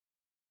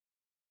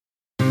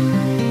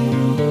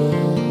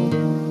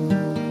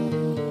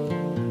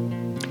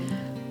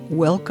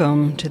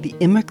Welcome to the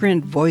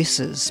Immigrant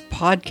Voices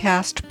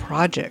podcast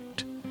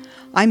project.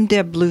 I'm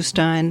Deb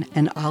Bluestein,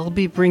 and I'll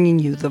be bringing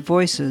you the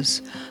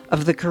voices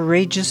of the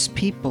courageous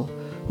people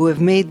who have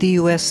made the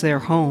U.S. their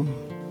home.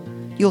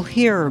 You'll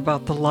hear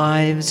about the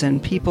lives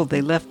and people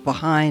they left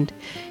behind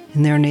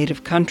in their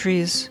native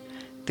countries,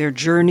 their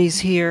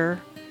journeys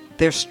here,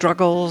 their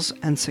struggles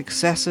and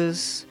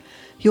successes.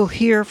 You'll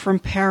hear from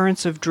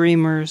parents of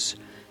dreamers,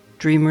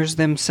 dreamers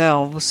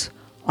themselves,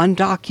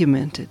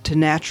 undocumented to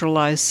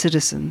naturalized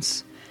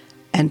citizens,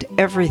 and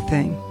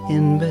everything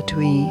in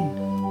between.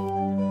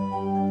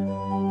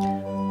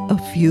 A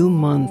few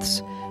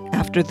months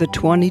after the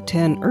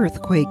 2010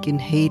 earthquake in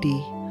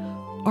Haiti,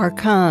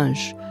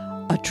 Archange,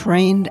 a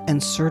trained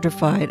and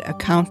certified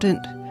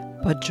accountant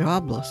but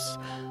jobless,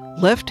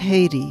 left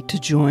Haiti to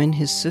join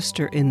his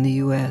sister in the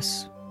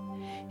U.S.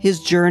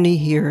 His journey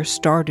here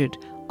started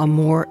a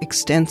more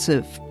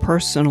extensive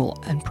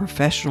personal and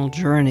professional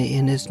journey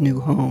in his new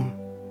home.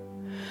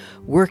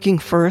 Working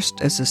first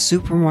as a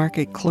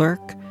supermarket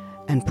clerk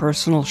and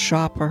personal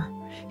shopper,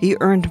 he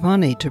earned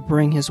money to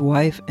bring his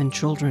wife and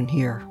children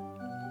here.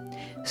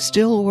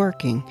 Still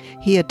working,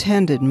 he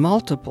attended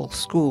multiple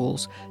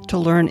schools to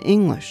learn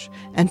English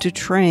and to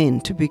train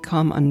to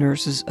become a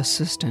nurse's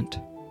assistant.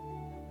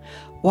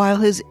 While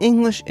his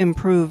English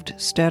improved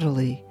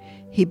steadily,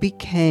 he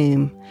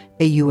became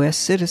a U.S.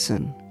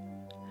 citizen.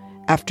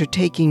 After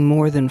taking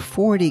more than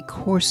 40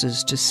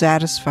 courses to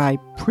satisfy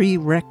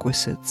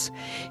prerequisites,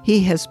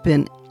 he has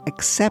been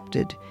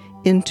accepted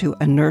into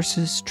a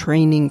nurse's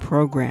training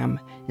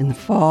program in the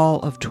fall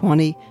of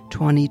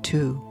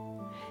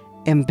 2022.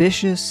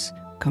 Ambitious,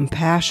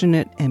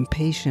 compassionate, and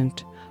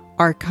patient,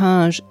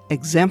 Archange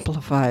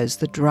exemplifies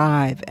the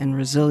drive and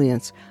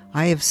resilience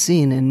I have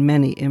seen in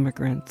many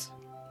immigrants.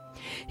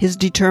 His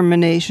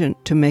determination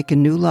to make a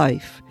new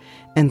life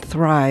and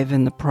thrive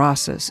in the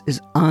process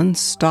is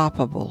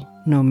unstoppable,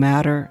 no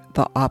matter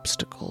the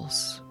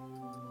obstacles.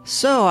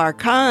 So,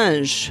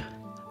 Archange,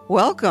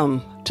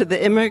 welcome to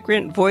the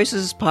Immigrant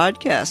Voices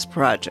podcast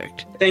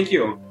project. Thank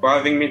you for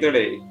having me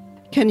today.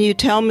 Can you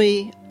tell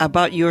me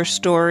about your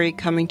story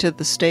coming to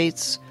the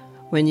States,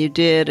 when you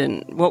did,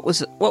 and what was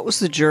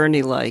the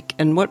journey like,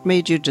 and what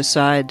made you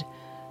decide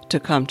to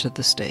come to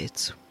the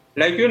States?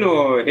 Like you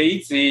know,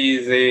 Haiti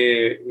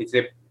is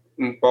a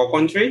poor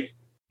country.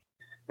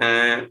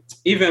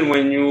 Even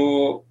when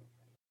you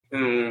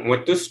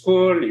went to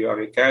school, you have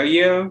a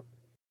career.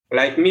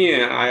 Like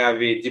me, I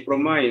have a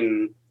diploma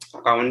in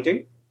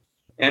accounting.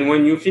 And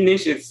when you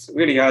finish, it's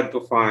really hard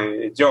to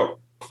find a job.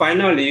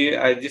 Finally,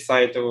 I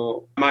decided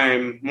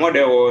my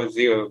mother was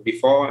here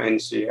before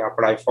and she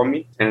applied for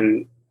me.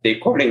 And they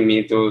calling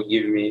me to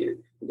give me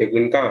the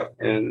green card.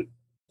 And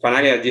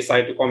finally, I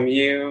decided to come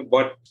here,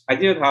 but I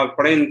didn't have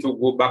plan to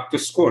go back to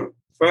school.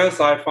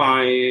 First, I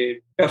find a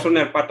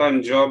personal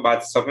part-time job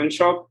at Stop and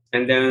Shop.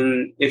 And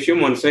then a few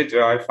months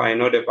later, I find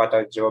another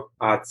part-time job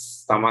at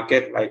Star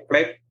Market, like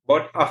clerk.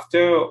 But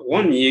after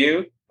 1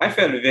 year, I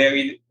felt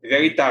very,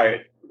 very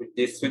tired with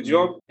these two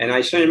jobs. And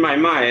I changed my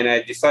mind and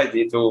I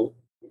decided to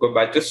go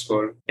back to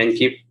school and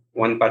keep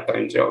one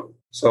part-time job.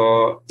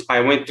 So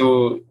I went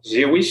to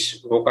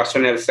Jewish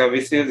Vocational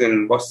Services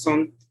in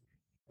Boston,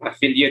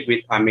 affiliated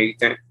with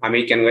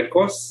American Red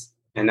Cross.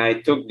 And I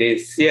took the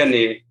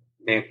CNA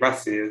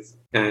classes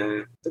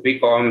to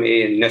become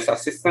a nurse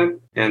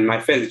assistant. And my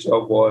first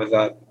job was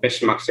at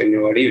Benchmark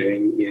Senior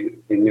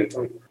Living in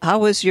Newton. How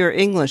was your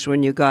English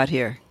when you got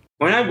here?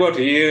 When I got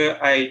here,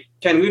 I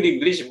can read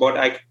English, but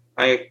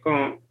I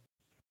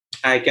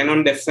can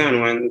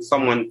understand when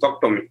someone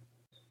talk to me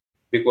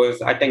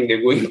because I think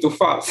they're going too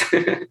fast.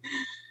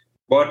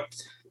 But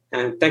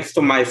thanks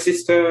to my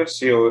sister,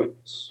 she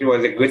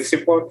was a good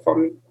support for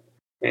me.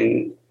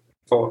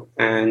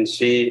 And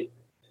she,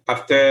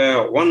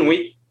 after 1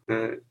 week,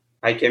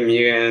 I came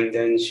here and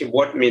then she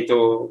brought me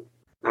to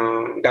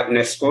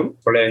Gardner School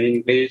to learn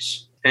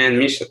English. And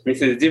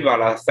Mrs.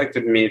 Divala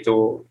accepted me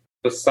to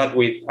start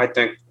with, I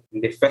think,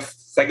 the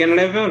second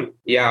level.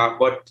 Yeah,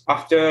 but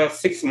after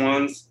 6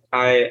 months,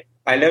 I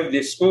left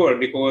the school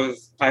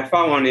because I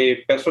found a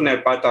personal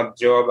part-time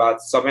job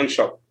at Stop and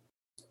Shop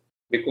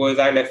because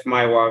I left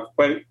my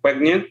wife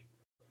pregnant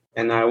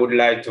and I would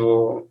like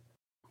to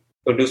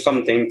do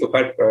something to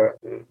help her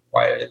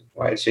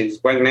while she's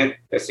pregnant.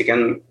 She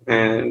can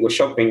go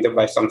shopping to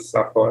buy some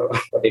stuff for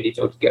the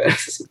little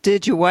girls.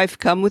 Did your wife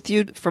come with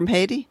you from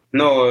Haiti?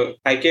 No,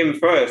 I came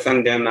first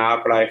and then I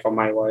applied for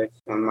my wife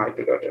and my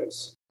two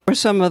daughters. What were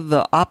some of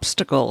the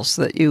obstacles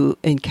that you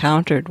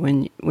encountered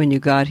when you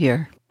got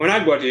here? When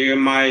I got here,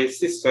 my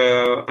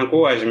sister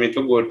encouraged me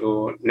to go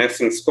to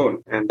nursing school.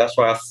 And that's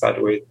why I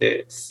started with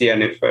the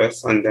CNA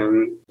first and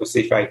then to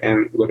see if I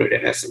can go to the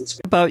nursing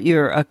school. About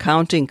your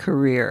accounting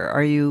career,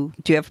 do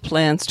you have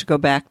plans to go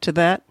back to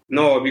that?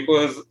 No,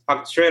 because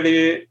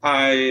actually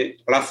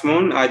last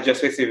month I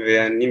just received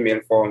an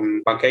email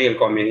from Banker Hill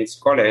Community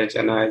College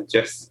and I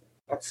just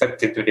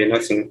accepted to the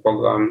nursing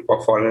program for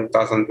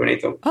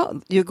 2022.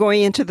 Oh, you're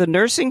going into the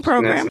nursing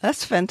program? Yes.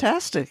 That's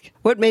fantastic.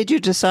 What made you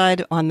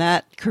decide on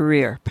that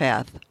career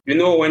path? You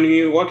know, when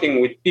you're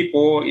working with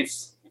people,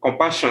 it's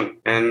compassion,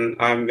 and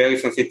I'm very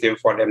sensitive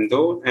for them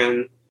though.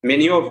 And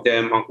many of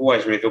them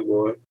encourage me to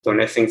go to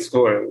nursing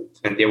school.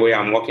 And the way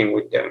I'm working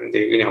with them,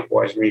 they really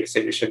encourage me to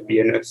say you should be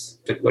a nurse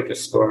to go to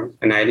school.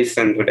 And I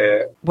listen to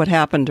the... What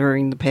happened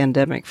during the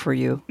pandemic for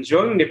you?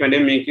 During the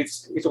pandemic, it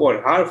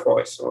was hard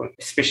for us. So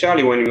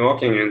especially when you're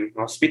working in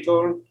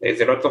hospital, there's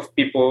a lot of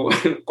people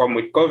come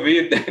with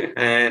COVID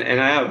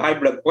and I have high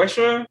blood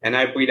pressure and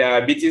I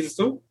pre-diabetes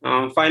too.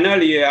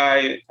 Finally,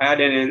 I had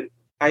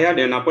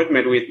an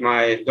appointment with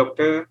my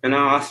doctor and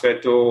I asked her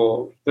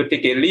to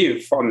take a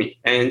leave for me.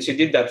 And she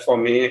did that for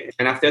me.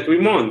 And after 3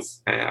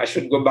 months, I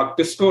should go back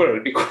to school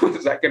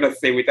because I cannot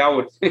stay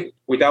without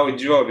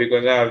job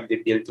because I have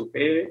the bill to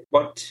pay.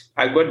 But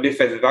I got the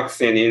first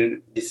vaccine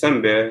in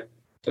December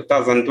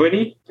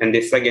 2020 and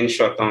the second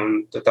shot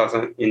in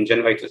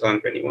January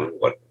 2021.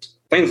 But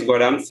thanks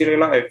God, I'm still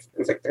alive.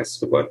 Thanks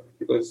to God,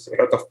 because a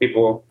lot of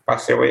people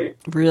pass away.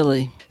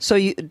 Really? So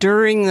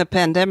during the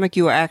pandemic,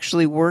 you were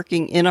actually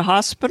working in a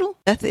hospital?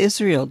 Beth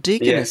Israel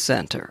Deaconess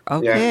Center.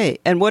 Okay. Yeah.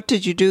 And what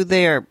did you do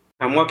there?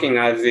 I'm working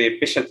as a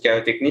patient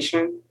care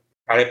technician,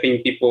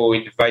 helping people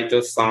with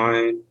vital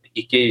signs,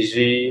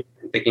 EKG,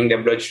 taking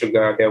their blood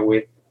sugar, their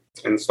weight,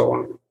 and so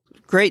on.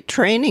 Great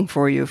training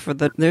for you for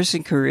the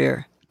nursing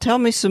career. Tell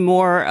me some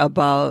more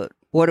about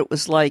what it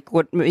was like.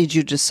 What made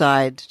you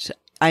decide?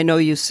 I know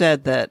you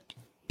said that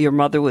your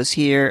mother was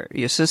here,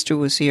 your sister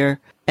was here,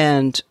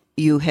 and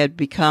you had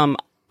become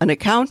an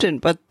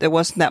accountant, but there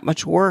wasn't that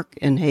much work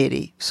in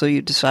Haiti, so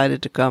you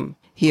decided to come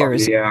here.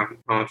 Yeah,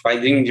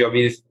 finding job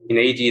in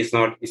Haiti is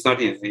not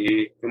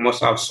easy. You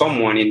must have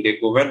someone in the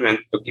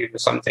government to give you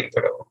something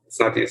to do. It's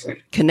not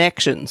easy.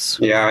 Connections.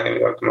 Yeah,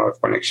 you have to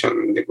have connection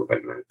in the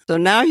government. So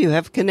now you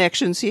have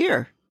connections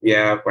here.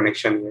 Yeah,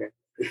 connection here.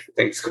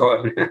 Thanks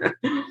God.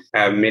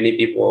 Many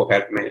people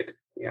help me.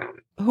 Yeah.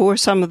 Who are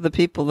some of the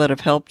people that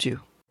have helped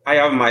you? I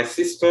have my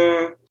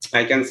sister.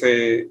 I can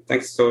say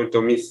thanks to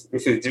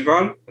Mrs.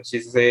 Duval.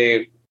 She's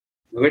a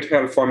great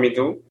help for me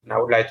too. I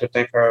would like to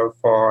thank her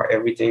for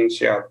everything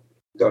she has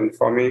done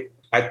for me.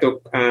 I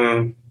took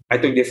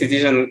the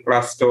citizen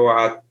class too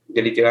at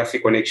the Literacy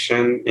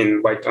Connection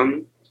in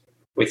Brighton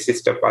with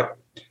Sister Pat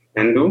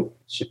Endu.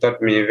 She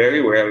taught me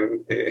very well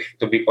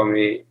to become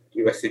a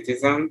U.S.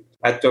 citizen.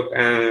 I took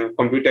a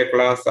computer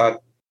class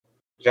at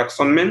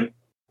Jacksonman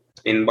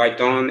in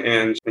Brighton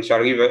and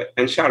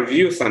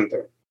Charleview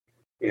Center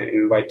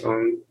in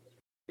Brighton.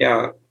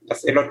 Yeah,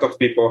 that's a lot of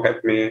people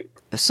helped me.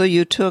 So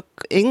you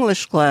took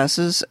English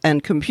classes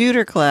and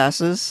computer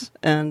classes,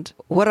 and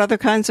what other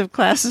kinds of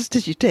classes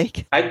did you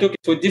take? I took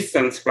 2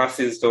 distance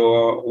classes,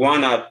 so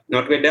one at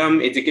Notre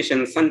Dame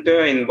Education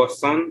Center in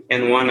Boston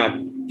and one at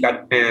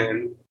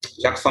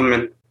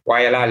Jacksonman.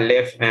 While I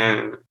left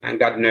and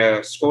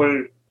Gardner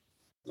School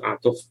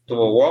to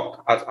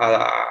work at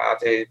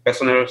a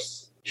personal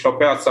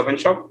shopper at Southern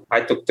Shop,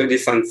 I took 2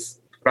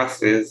 distance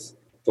classes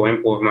to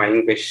improve my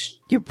English.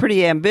 You're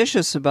pretty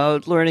ambitious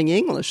about learning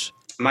English.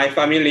 My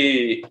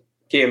family,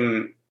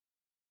 I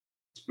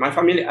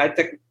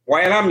think,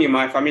 while I'm here,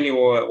 my family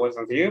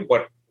wasn't here,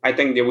 but I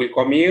think they will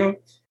come here.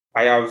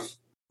 I have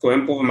to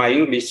improve my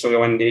English so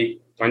when they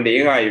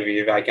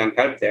arrive, I can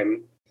help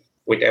them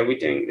with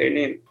everything they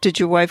need. Did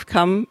your wife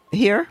come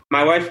here?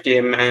 My wife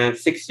came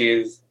 6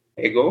 years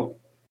ago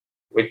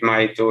with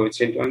my 2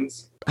 children.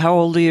 How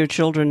old are your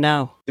children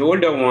now? The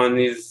older one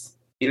is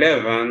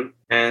 11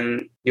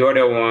 and the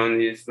other one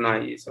is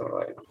 9 years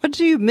old. What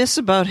do you miss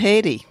about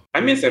Haiti?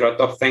 I miss a lot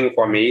of things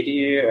from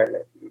Haiti.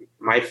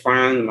 My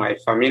friends, my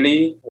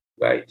family.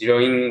 Like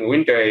during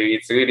winter,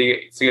 it's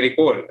really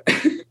cold.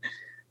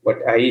 But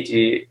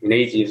Haiti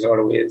is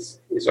always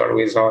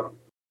hot.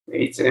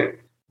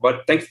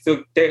 But thanks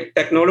to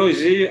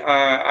technology,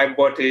 I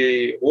bought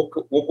a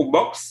Woku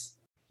box.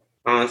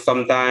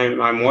 Sometimes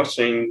I'm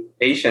watching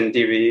Asian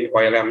TV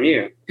while I'm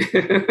here.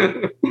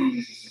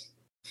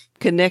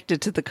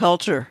 Connected to the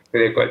culture.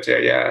 The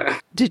culture, yeah.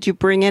 Did you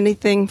bring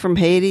anything from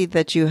Haiti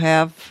that you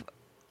have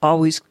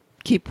always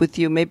keep with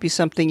you? Maybe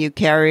something you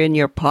carry in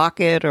your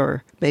pocket,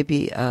 or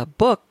maybe a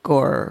book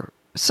or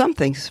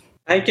something?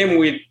 I came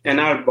with an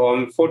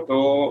album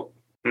photo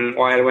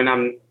when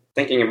I'm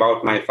thinking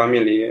about my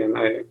family, and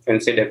I can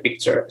see the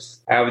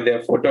pictures. I have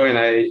the photo and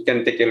I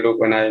can take a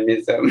look when I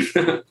miss them.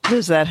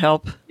 Does that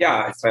help?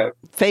 Yeah, it's help.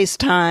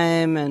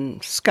 FaceTime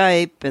and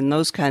Skype and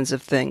those kinds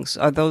of things.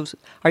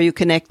 Are you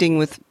connecting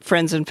with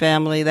friends and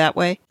family that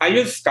way? I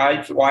use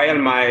Skype while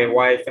my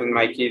wife and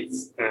my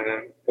kids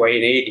were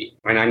in Haiti.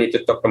 When I need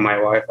to talk to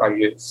my wife, I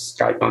use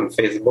Skype on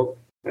Facebook.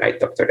 And I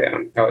talked to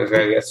them. That was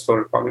very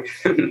useful for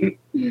me.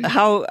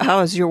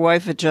 How is your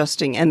wife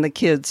adjusting and the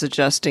kids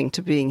adjusting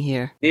to being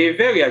here? They're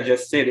very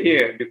adjusted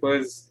here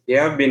because they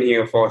have been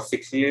here for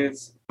 6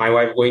 years. My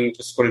wife going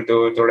to school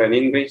to learn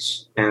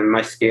English, and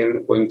my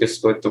skill going to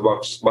school to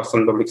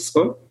Boston Public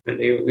School. And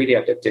they really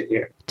adapted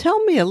here.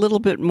 Tell me a little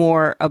bit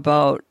more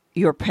about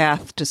your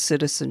path to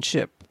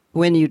citizenship.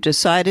 When you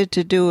decided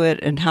to do it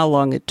and how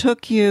long it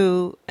took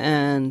you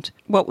and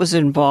what was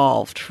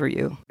involved for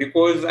you.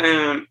 Because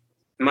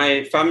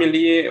my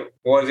family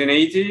was in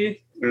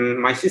Haiti.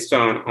 my sister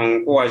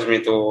encouraged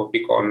me to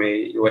become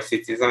a U.S.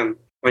 citizen.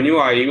 When you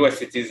are a U.S.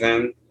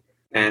 citizen,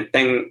 and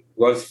things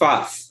goes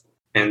fast,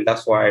 and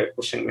that's why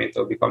pushing me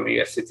to become a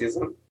U.S.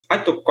 citizen. I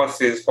took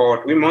courses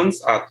for 3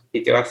 months at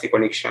Literacy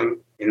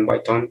Connection in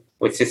Brighton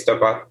with Sister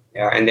Pat,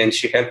 and then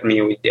she helped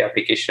me with the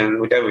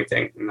application, with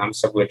everything, and I'm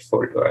so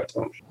grateful to her.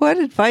 What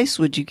advice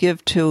would you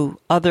give to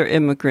other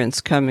immigrants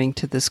coming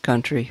to this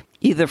country,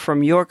 either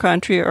from your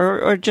country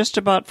or just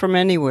about from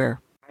anywhere?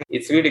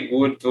 It's really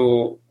good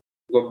to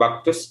go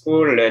back to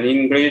school, learn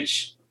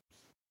English,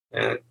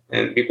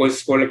 and because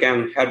school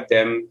can help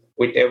them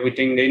with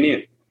everything they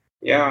need.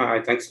 Yeah,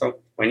 I think so.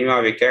 When you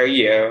have a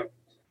career,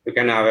 you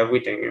can have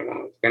everything you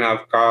want. You can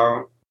have a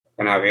car, you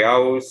can have a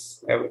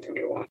house, everything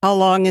you want. How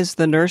long is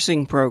the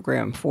nursing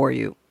program for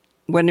you?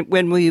 When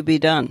will you be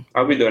done?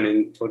 I'll be done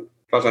in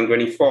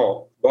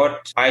 2024.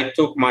 But I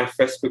took my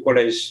first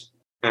pre-college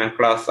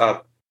class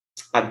at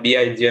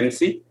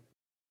BIGMC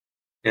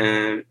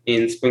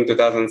in spring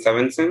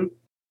 2017.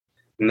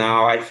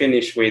 Now I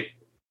finished with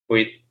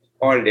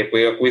all the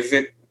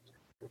prerequisites,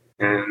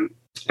 and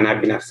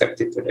I've been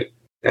accepted to the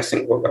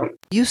nursing program.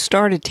 You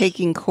started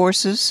taking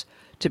courses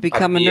to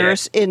become a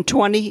nurse in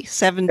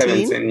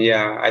 2017?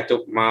 Yeah. I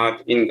took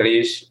math,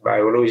 English,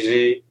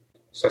 biology,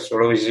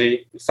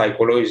 sociology,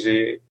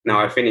 psychology.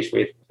 Now I finished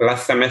with,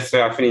 last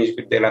semester I finished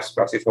with the last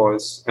class, it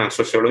was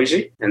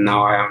sociology, and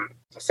now I am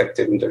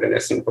accepted into the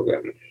nursing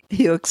program.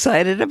 You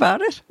excited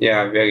about it?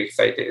 Yeah, very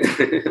excited.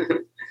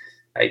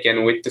 I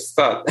can't wait to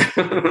start.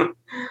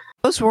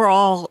 Those were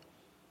all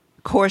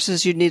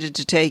courses you needed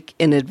to take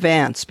in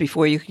advance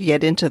before you could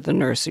get into the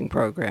nursing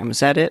program. Is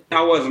that it?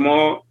 I was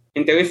more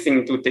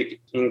interesting to take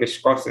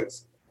English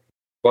courses,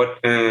 but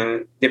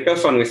the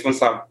person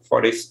responsible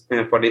for this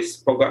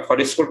program, for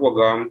this school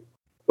program,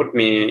 put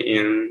me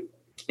in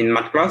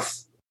math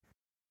class,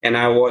 and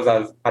I was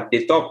at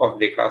the top of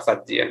the class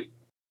at the end.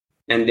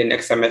 And the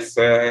next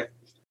semester,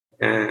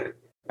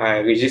 I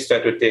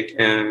registered to take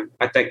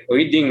I take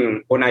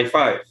reading on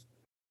I-5.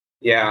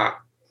 Yeah,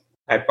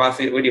 I passed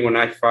it reading on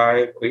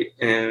I-5,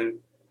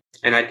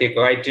 and I take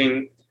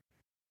writing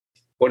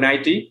on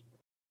IT,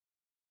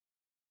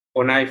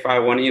 on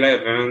I-5,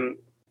 111,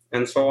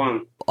 and so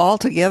on.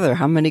 Altogether,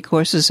 how many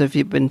courses have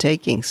you been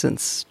taking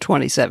since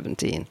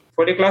 2017?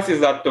 For the classes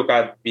that took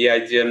at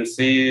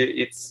BIGMC,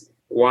 it's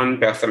one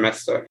per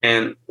semester.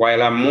 And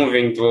while I'm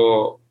moving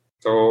to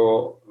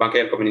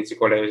Banquet Community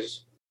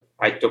College,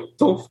 I took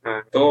two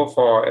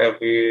for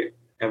every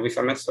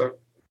semester.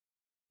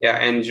 Yeah,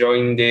 and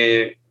during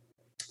the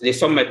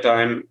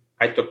summertime,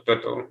 I took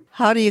two.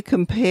 How do you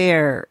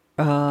compare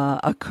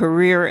a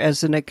career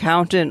as an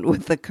accountant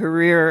with a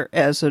career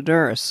as a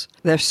nurse?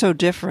 They're so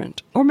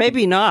different. Or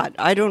maybe not.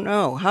 I don't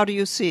know. How do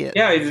you see it?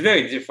 Yeah, it's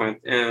very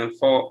different.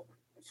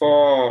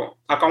 For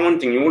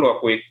accounting, you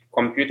work with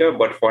computer,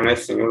 but for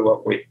nursing, you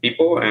work with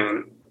people.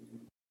 And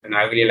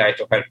I really like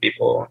to help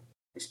people,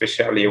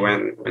 especially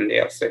when they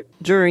are sick.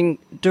 During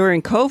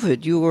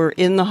COVID, you were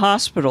in the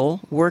hospital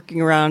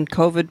working around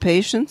COVID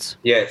patients?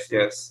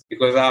 Yes.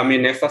 Because I'm a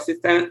nurse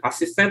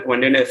assistant.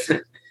 When the nurse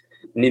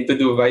need to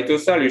do vital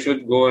sign, you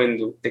should go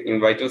and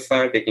taking vital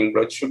sign, taking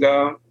blood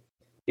sugar.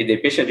 If the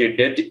patient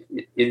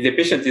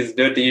is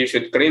dirty, you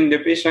should clean the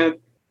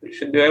patient. You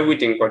should do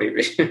everything for the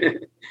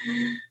patient.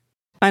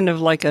 Kind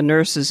of like a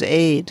nurse's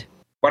aide.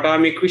 But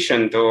I'm a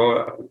Christian,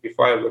 so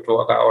before I go to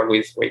work, I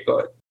always pray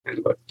God.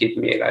 And God keep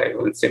me alive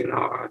and say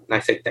now. And I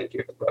say thank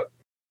you to God.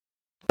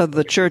 So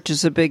the church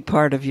is a big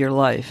part of your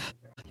life.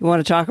 You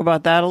want to talk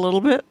about that a little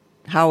bit?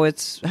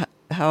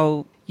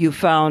 How you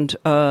found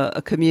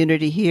a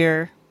community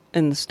here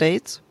in the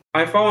States?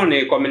 I found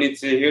a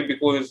community here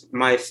because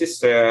my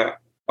sister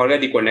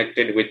already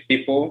connected with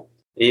people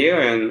here,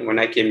 and when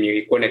I came here,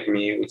 he connected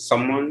me with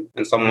someone,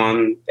 and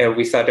someone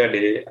every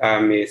Saturday,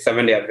 I'm a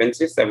Seventh-day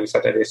Adventist. Every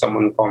Saturday,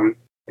 someone come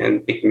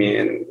and pick me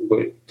and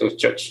go to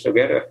church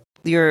together.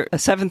 You're a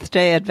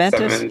Seventh-day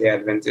Adventist? Seventh-day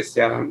Adventist,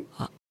 yeah.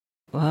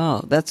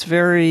 Wow, that's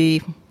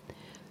very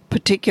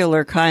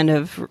particular kind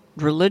of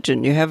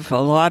religion. You have a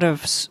lot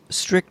of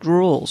strict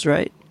rules,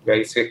 right?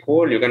 Very strict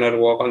rule. You cannot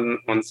work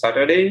on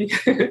Saturday.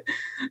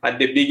 At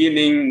the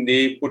beginning,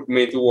 they put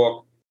me to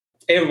work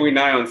every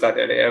night on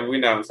Saturday,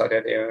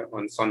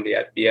 on Sunday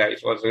at BI.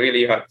 It was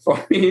really hard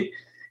for me,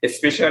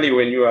 especially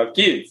when you have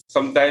kids.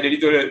 Sometimes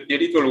the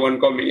little one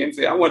coming and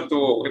say, I want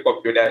to wake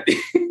up your daddy.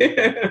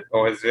 I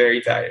was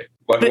very tired.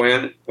 But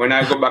when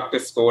I go back to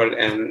school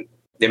and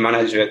the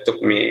manager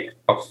took me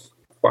off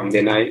from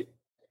the night,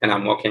 and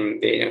I'm working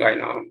day right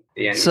now,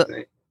 day and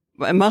night.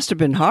 It must have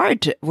been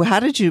hard. How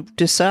did you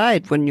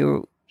decide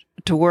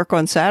to work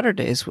on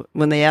Saturdays,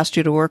 when they asked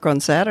you to work on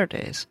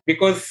Saturdays?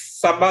 Because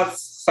Sabbath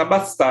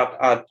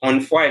start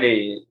on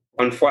Friday,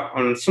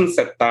 on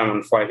sunset time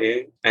on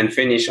Friday, and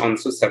finish on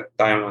sunset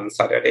time on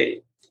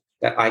Saturday.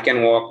 That I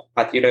can work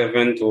at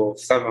 11 to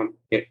 7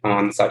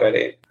 on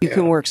Saturday. You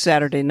can work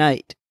Saturday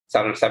night.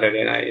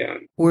 Saturday night, yeah.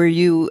 Were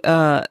you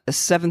a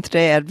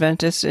Seventh-day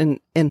Adventist in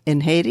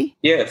Haiti?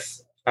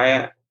 Yes,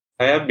 I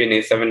have been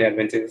a Seventh-day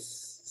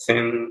Adventist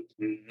since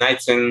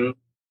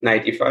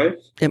 95.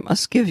 It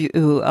must give you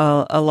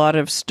a lot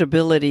of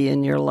stability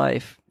in your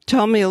life.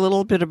 Tell me a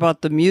little bit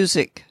about the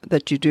music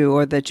that you do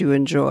or that you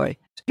enjoy.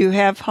 Do you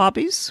have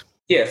hobbies?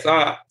 Yes,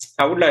 I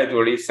would like to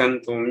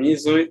listen to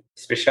music,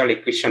 especially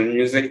Christian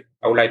music.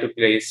 I would like to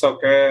play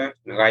soccer,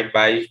 ride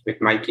bike with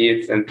my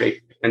kids, and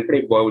play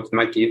ball with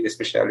my kids,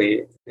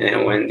 especially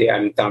when they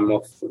are in time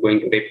of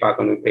going to the park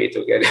and we play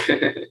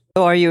together.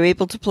 So are you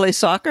able to play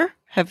soccer?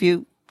 Have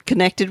you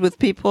connected with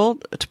people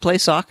to play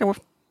soccer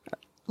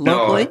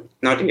locally? No,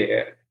 not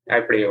here. I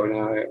play when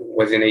I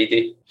was in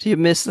Haiti. Do you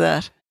miss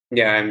that?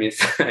 Yeah, I miss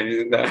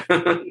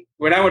that.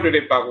 When I went to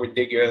the park with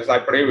the girls, I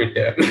play with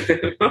them.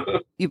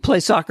 You play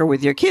soccer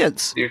with your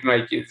kids. With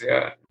my kids,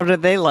 yeah. How do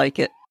they like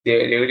it? They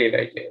really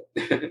like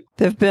it.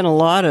 There have been a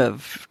lot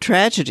of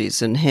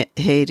tragedies in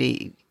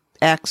Haiti,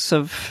 acts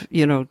of,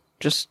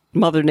 just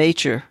Mother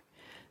Nature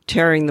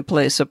tearing the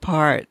place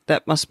apart.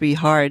 That must be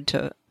hard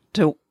to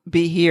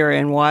be here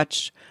and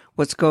watch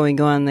what's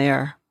going on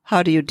there.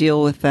 How do you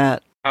deal with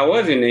that? I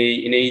was in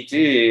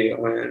Haiti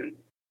when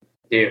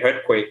the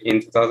earthquake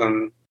in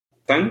 2010.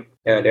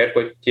 The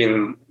earthquake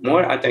killed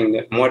more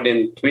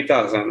than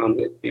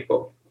 3,000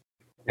 people,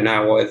 and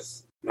I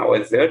was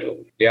there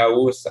too. I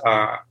was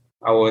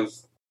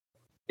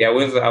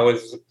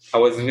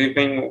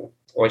living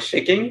or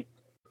shaking,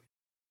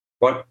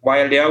 but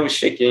while they were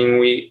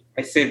shaking,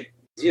 I said,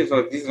 Jesus,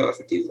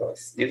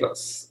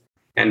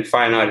 and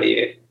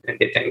finally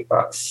the thing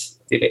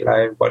passed. Still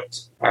alive, but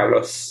I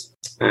lost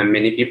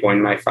many people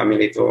in my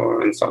family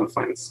too and some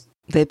friends.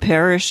 They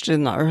perished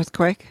in the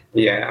earthquake?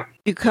 Yeah.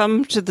 You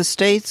come to the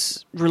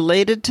States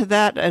related to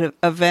that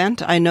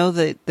event? I know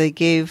that they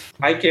gave...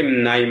 I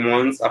came 9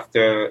 months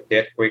after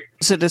the earthquake.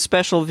 Is it a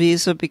special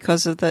visa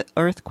because of the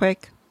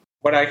earthquake?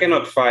 But I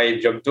cannot find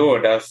a job too.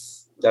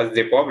 That's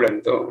the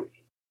problem too.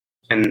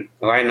 And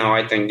right now,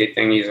 I think the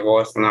thing is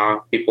worse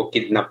now. People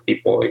kidnap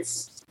people.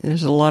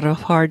 There's a lot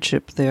of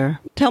hardship there.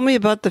 Tell me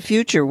about the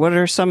future. What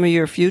are some of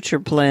your future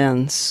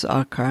plans,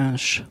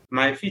 Akash?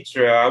 My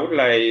future, I would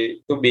like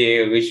to be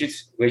a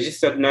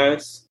registered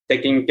nurse,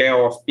 taking care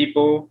of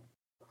people.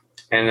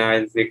 And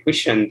as a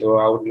Christian, too,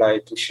 I would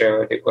like to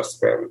share the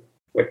gospel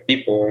with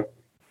people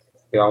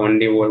around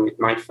the world with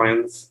my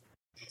friends.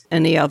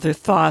 Any other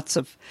thoughts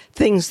of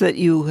things that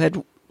you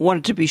had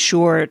wanted to be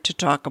sure to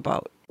talk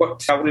about?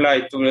 But I would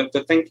like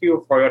to thank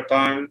you for your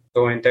time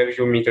to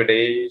interview me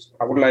today.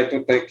 I would like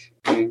to thank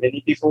many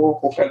people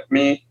who helped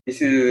me.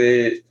 This is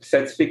a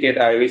certificate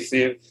I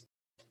received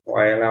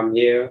while I'm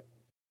here.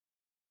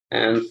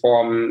 And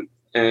from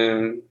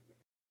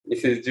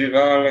Mrs.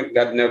 Duval,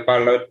 Gardner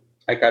Pilot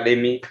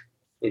Academy,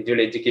 a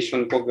dual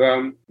education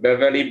program,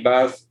 Beverly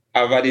Bass,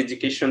 Harvard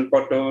Education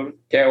Portal,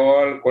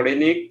 Carol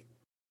Kolenik,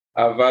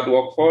 Harvard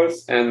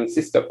Workforce, and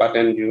Sister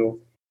Patton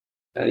Du,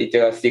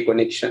 Literacy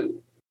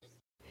Connection.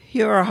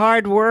 You're a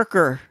hard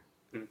worker.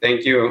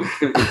 Thank you.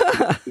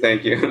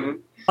 Thank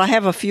you. I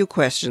have a few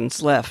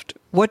questions left.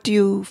 What do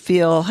you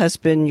feel has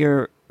been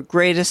your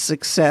greatest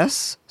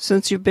success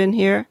since you've been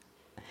here?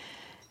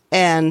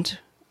 And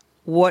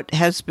what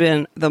has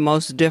been the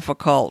most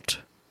difficult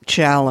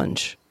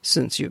challenge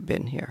since you've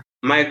been here?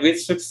 My great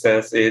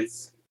success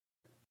is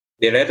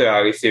the letter I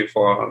received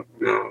for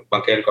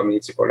Banquet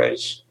Community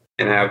College,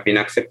 and I have been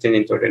accepted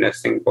into the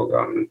nursing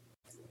program.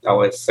 I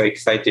was so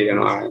excited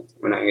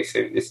when I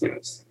received this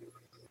news.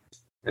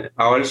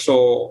 I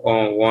also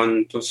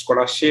won 2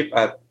 scholarships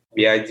at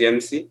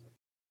BIDMC,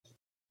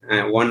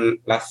 one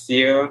last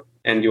year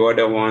and the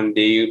other one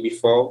the year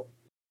before,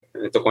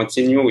 to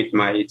continue with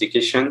my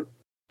education.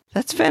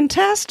 That's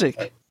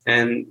fantastic.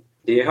 And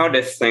the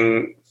hardest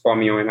thing for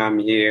me when I'm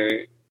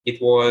here,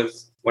 it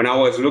was when I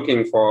was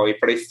looking for a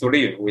place to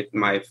live with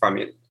my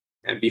family.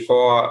 And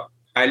before,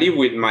 I live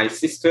with my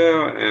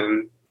sister,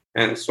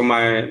 and so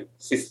my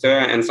sister,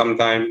 and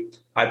sometimes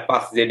I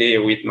pass the day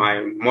with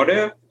my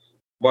mother.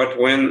 But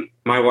when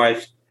my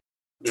wife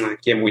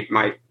came with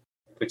my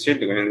 2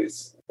 children, it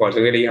was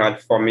really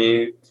hard for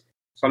me.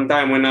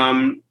 Sometimes when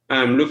I'm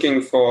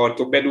looking for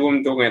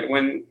 2-bedroom to rent,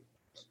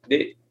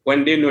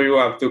 when they know you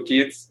have 2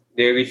 kids,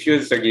 they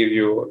refuse to give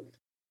you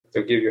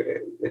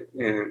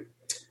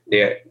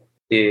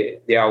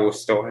the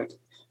house to rent.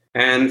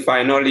 And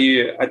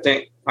finally, I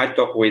think I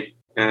talked with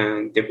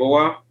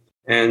Deborah,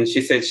 and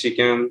she said she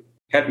can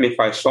help me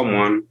find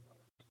someone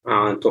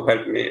to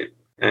help me,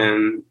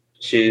 and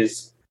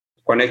she's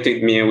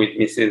connected me with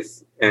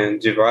Mrs.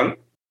 Duval.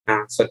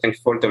 So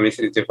thankful to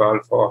Mrs. Duval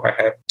for her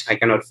help. I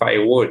cannot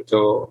find a word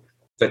to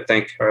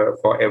thank her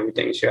for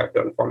everything she has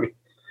done for me.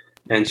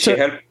 And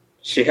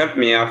she helped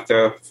me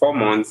after 4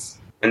 months.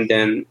 And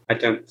then I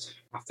think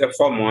after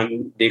 4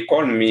 months, they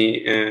called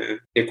me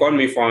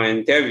for an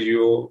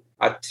interview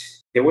at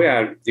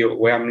where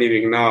I'm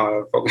living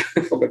now.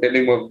 I forgot the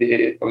name of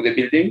the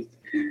building.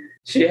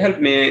 She helped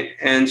me,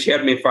 and she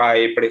helped me find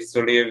a place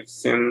to live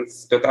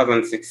since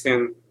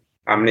 2016.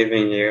 I'm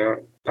living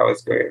here. That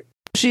was great.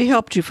 She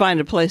helped you find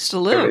a place to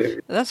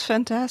live. That's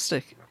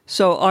fantastic.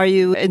 So are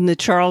you in the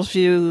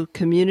Charlesview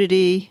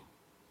community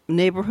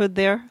neighborhood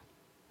there?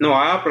 No,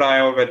 I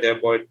applied over there,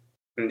 but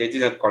they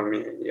didn't call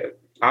me yet.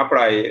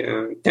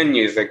 applied 10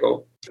 years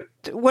ago.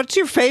 What's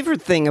your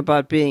favorite thing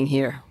about being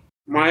here?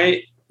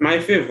 My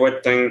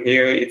favorite thing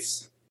here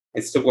is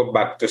to go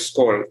back to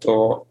school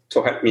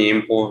to help me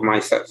improve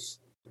myself.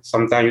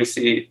 Sometimes you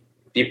see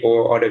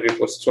other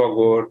people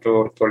struggle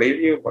to live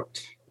here,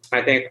 but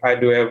I think I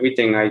do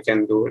everything I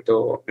can do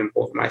to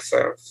improve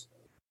myself,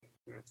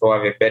 to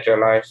have a better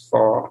life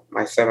for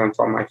myself and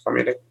for my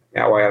family.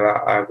 Yeah,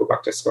 while I go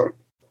back to school.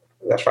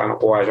 That's why I'm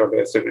always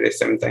to do the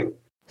same thing.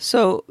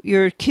 So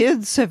your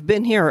kids have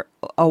been here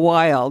a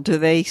while. Do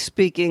they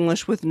speak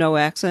English with no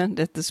accent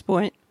at this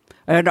point?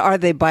 And are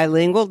they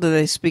bilingual? Do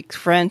they speak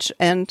French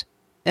and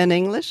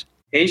English?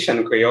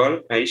 Haitian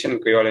Creole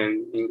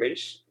and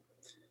English.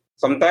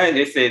 Sometimes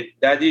they say,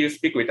 "Daddy, you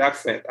speak with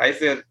accent." I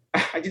said,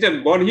 "I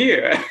didn't born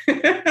here."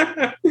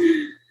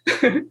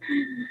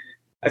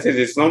 I said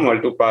it's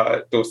normal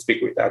to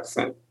speak with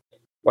accent,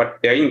 but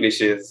their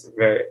English is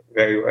very,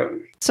 very well.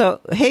 So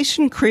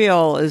Haitian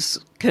Creole is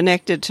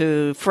connected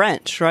to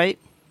French, right?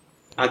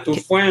 And to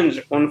French,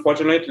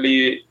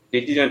 unfortunately,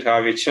 they didn't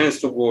have a chance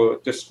to go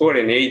to school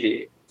in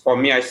Haiti. For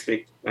me, I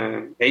speak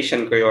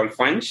Haitian Creole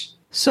French.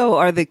 So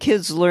are the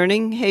kids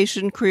learning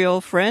Haitian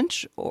Creole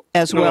French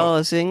as well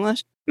as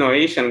English? No,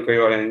 Haitian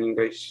Creole and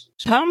English.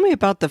 Tell me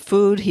about the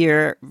food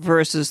here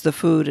versus the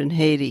food in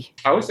Haiti.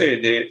 I would say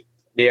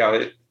they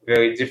are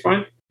very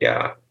different.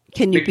 Yeah.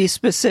 Can you be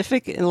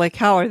specific? Like,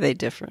 how are they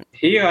different?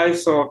 Here I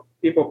saw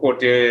people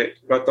put a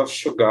lot of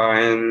sugar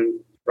and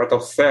a lot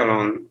of salt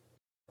on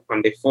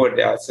the food.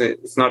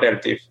 It's not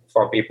healthy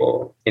for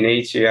people. In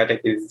Haiti, I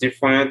think it's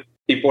different.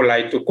 People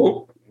like to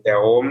cook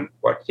their home,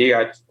 but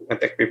here I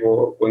think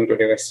people going to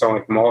the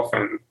restaurant more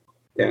often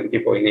than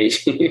people in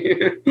Haiti.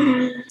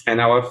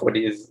 And our food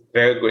is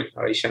very good,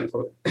 Haitian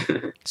food.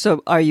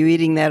 So are you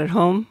eating that at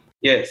home?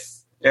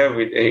 Yes,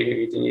 every day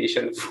eating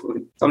Asian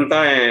food.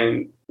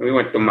 Sometimes we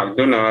went to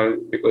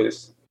McDonald's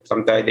because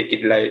sometimes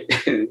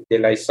they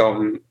like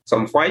some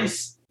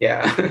fries.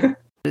 Yeah.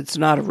 It's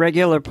not a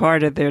regular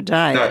part of their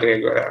diet. Not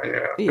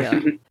regular, yeah.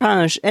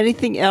 Panj,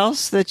 anything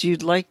else that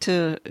you'd like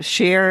to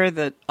share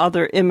that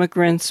other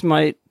immigrants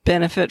might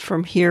benefit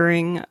from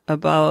hearing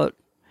about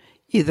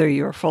either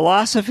your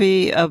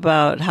philosophy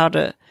about how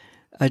to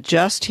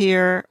adjust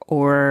here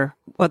or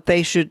what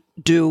they should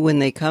do when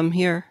they come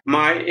here?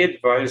 My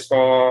advice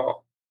for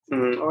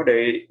other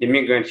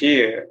immigrants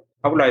here,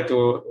 I would like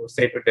to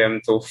say to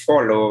them to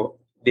follow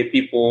the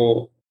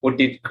people who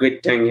did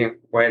great things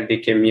while they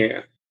came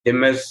here. They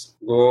must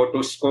go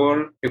to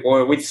school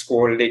because with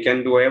school they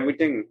can do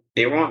everything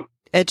they want.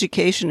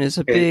 Education is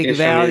a big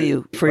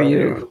value for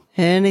you.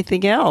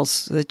 Anything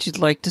else that you'd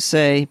like to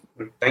say?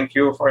 Thank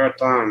you for your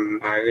time.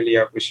 I really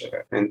appreciate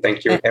it. And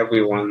thank you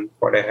everyone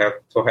for the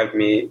help to help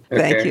me. Okay.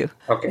 Thank you.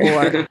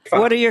 Okay.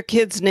 What are your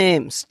kids'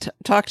 names?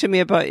 Talk to me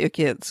about your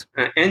kids.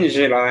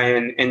 Angela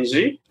and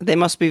Angie. They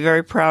must be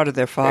very proud of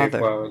their father.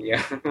 Well,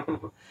 yeah.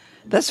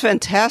 That's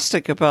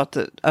fantastic about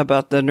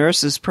the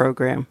nurses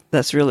program.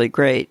 That's really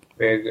great.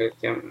 Very good.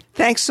 Yeah.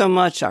 Thanks so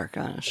much,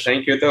 Arkanj.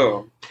 Thank you,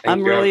 though.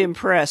 I'm really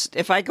impressed.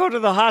 If I go to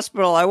the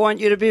hospital, I want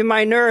you to be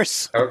my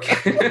nurse.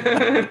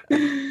 Okay.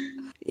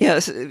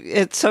 Yes,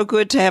 it's so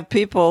good to have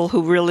people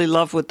who really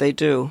love what they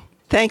do.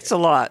 Thanks a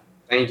lot.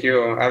 Thank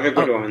you. Have a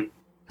good one.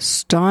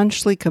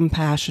 Staunchly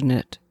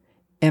compassionate,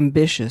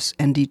 ambitious,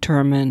 and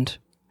determined,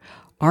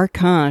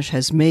 Arkanj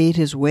has made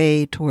his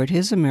way toward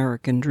his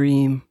American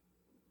dream.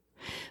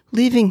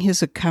 Leaving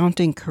his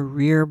accounting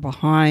career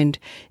behind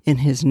in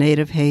his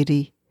native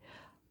Haiti,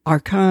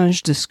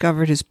 Arkanj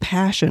discovered his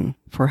passion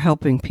for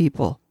helping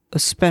people,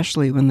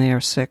 especially when they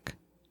are sick.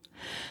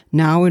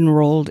 Now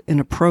enrolled in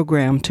a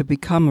program to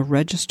become a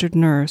registered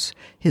nurse,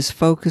 his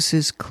focus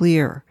is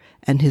clear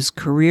and his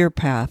career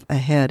path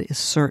ahead is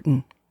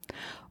certain.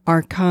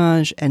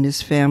 Arkanj and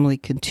his family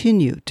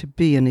continue to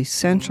be an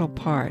essential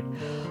part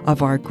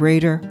of our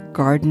greater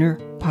Gardner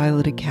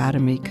Pilot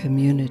Academy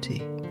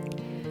community.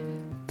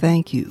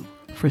 Thank you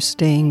for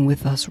staying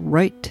with us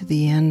right to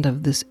the end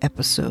of this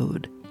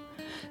episode.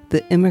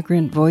 The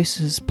Immigrant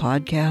Voices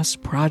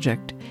podcast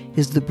project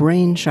is the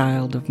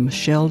brainchild of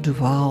Michelle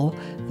Duval,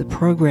 the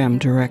program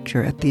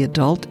director at the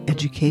Adult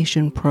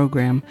Education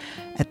Program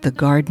at the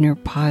Gardner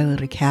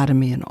Pilot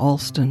Academy in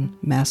Allston,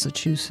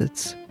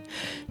 Massachusetts.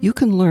 You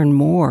can learn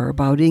more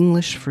about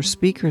English for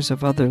speakers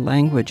of other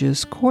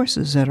languages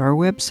courses at our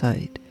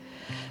website,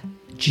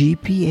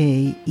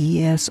 gpaesol.com,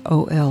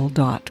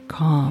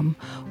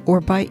 or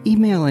by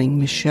emailing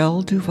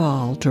Michelle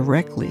Duval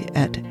directly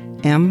at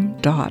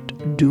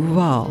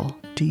m.duval,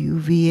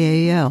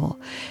 D-U-V-A-L,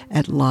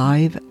 at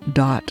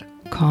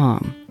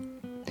live.com.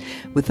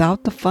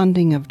 Without the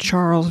funding of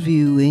Charles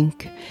View,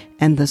 Inc.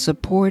 and the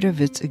support of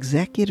its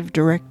executive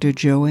director,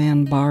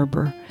 Joanne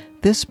Barber,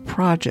 this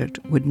project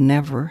would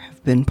never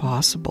have been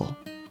possible.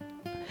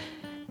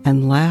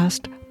 And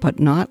last but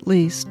not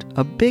least,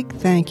 a big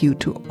thank you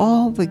to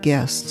all the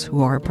guests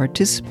who are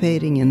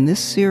participating in this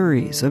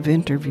series of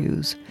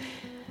interviews.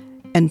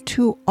 And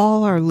to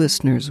all our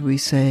listeners, we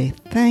say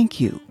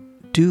thank you.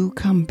 Do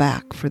come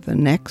back for the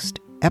next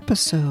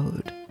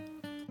episode.